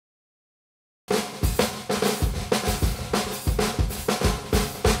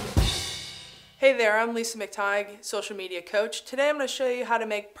Hey there, I'm Lisa McTigue, social media coach. Today I'm going to show you how to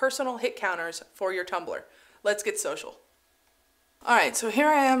make personal hit counters for your Tumblr. Let's get social. Alright, so here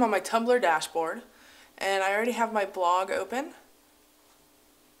I am on my Tumblr dashboard, and I already have my blog open,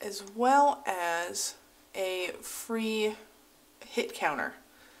 as well as a free hit counter,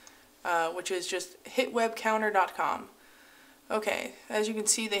 which is just hitwebcounter.com. Okay, as you can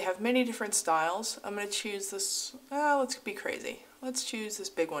see they have many different styles. I'm going to choose this, let's be crazy. Let's choose this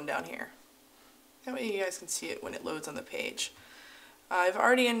big one down here. That way you guys can see it when it loads on the page. I've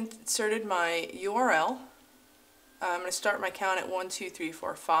already inserted my URL. I'm going to start my count at 1, 2, 3,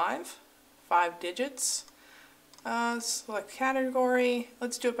 4, 5. 5 digits. Select category.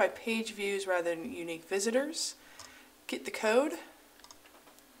 Let's do it by page views rather than unique visitors. Get the code.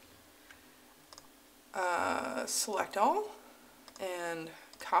 Select all. And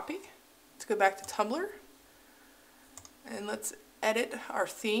copy. Let's go back to Tumblr. And let's edit our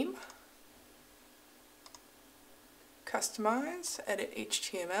theme. Customize, edit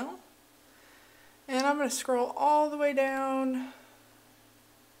HTML, and I'm going to scroll all the way down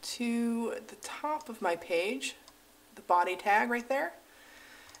to the top of my page, the body tag right there,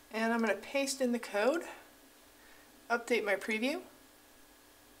 and I'm going to paste in the code, update my preview,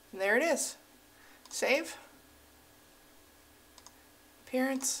 and there it is. Save,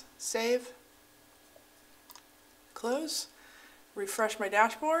 appearance, save, close, refresh my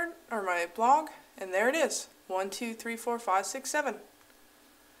dashboard or my blog, and there it is. 1, 2, 3, 4, 5, 6, 7.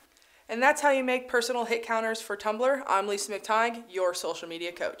 And that's how you make personal hit counters for Tumblr. I'm Lisa McTigue, your social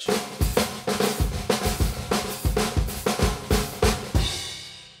media coach.